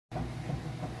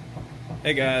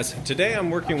Hey guys, today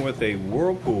I'm working with a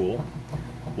Whirlpool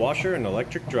washer and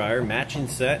electric dryer matching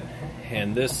set,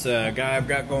 and this guy I've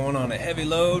got going on a heavy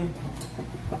load.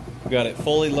 Got it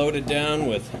fully loaded down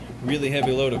with really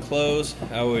heavy load of clothes.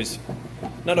 I always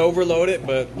not overload it,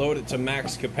 but load it to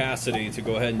max capacity to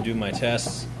go ahead and do my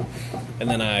tests, and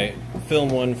then I film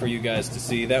one for you guys to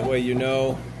see. That way you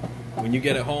know when you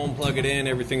get it home, plug it in,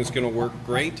 everything's gonna work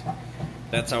great.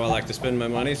 That's how I like to spend my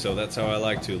money, so that's how I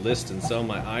like to list and sell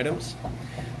my items.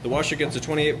 The washer gets a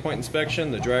 28-point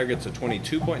inspection, the dryer gets a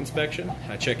 22-point inspection.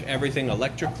 I check everything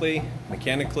electrically,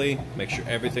 mechanically, make sure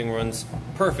everything runs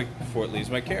perfect before it leaves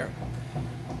my care.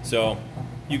 So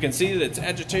you can see that it's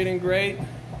agitating great,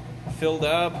 filled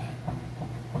up,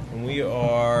 and we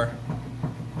are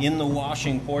in the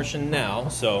washing portion now.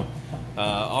 So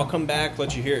I'll come back,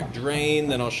 let you hear it drain,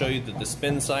 then I'll show you that the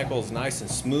spin cycle is nice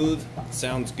and smooth,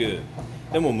 sounds good.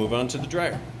 Then we'll move on to the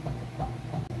dryer.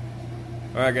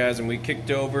 Alright guys, and we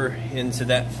kicked over into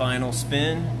that final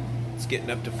spin. It's getting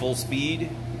up to full speed.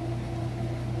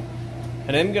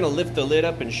 And I'm going to lift the lid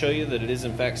up and show you that it is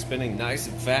in fact spinning nice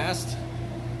and fast.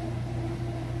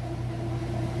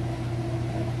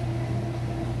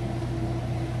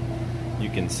 You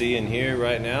can see in here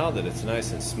right now that it's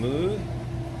nice and smooth.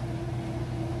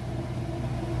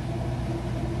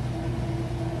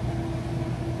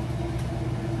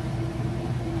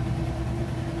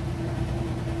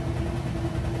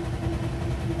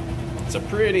 It's a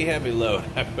pretty heavy load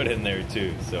I put in there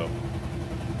too, so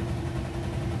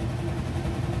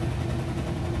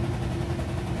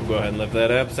we'll go ahead and lift that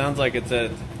up. Sounds like it's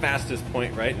at its fastest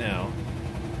point right now.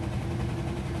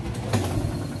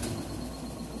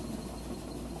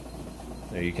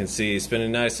 There you can see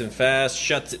spinning nice and fast,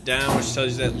 shuts it down, which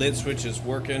tells you that lid switch is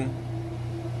working.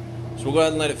 So we'll go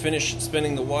ahead and let it finish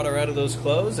spinning the water out of those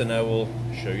clothes, and I will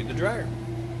show you the dryer.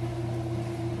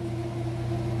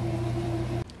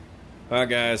 Alright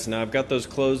guys, now I've got those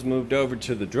clothes moved over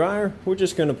to the dryer. We're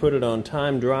just going to put it on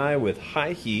time dry with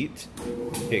high heat.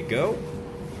 Hit go.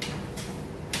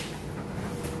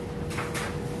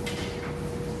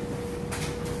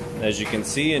 As you can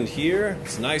see in here,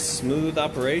 it's nice smooth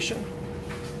operation.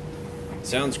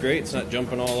 Sounds great, it's not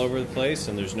jumping all over the place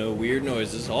and there's no weird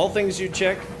noises. All things you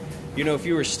check, you know, if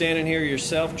you were standing here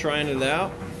yourself trying it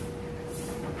out.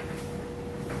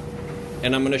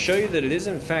 And I'm going to show you that it is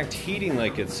in fact heating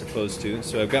like it's supposed to.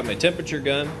 So I've got my temperature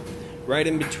gun right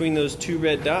in between those two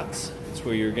red dots. That's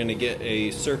where you're going to get a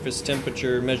surface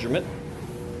temperature measurement.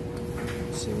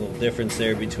 See a little difference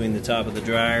there between the top of the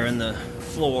dryer and the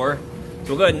floor. So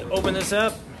we'll go ahead and open this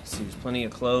up. See, there's plenty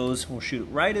of clothes. We'll shoot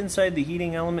it right inside the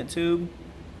heating element tube.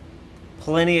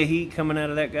 Plenty of heat coming out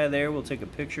of that guy there. We'll take a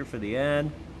picture for the ad.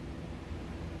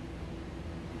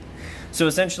 So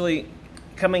essentially,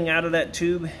 coming out of that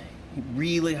tube,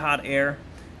 really hot air,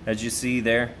 as you see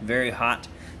there, very hot.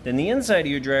 Then the inside of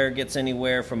your dryer gets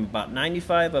anywhere from about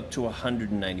 95 up to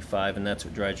 195, and that's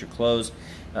what dries your clothes.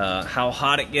 How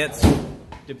hot it gets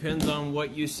depends on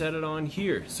what you set it on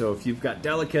here. So if you've got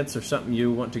delicates or something you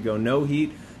want to go no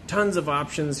heat, tons of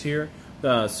options here.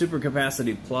 Super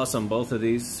capacity plus on both of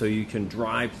these, so you can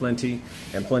dry plenty,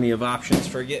 and plenty of options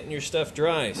for getting your stuff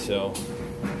dry. So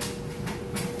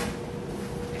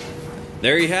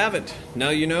there you have it. Now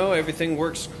you know everything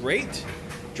works great.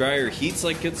 Dryer heats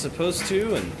like it's supposed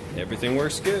to, and everything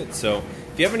works good. So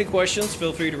if you have any questions,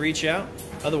 feel free to reach out.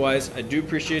 Otherwise, I do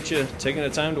appreciate you taking the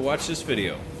time to watch this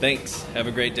video. Thanks. Have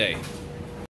a great day.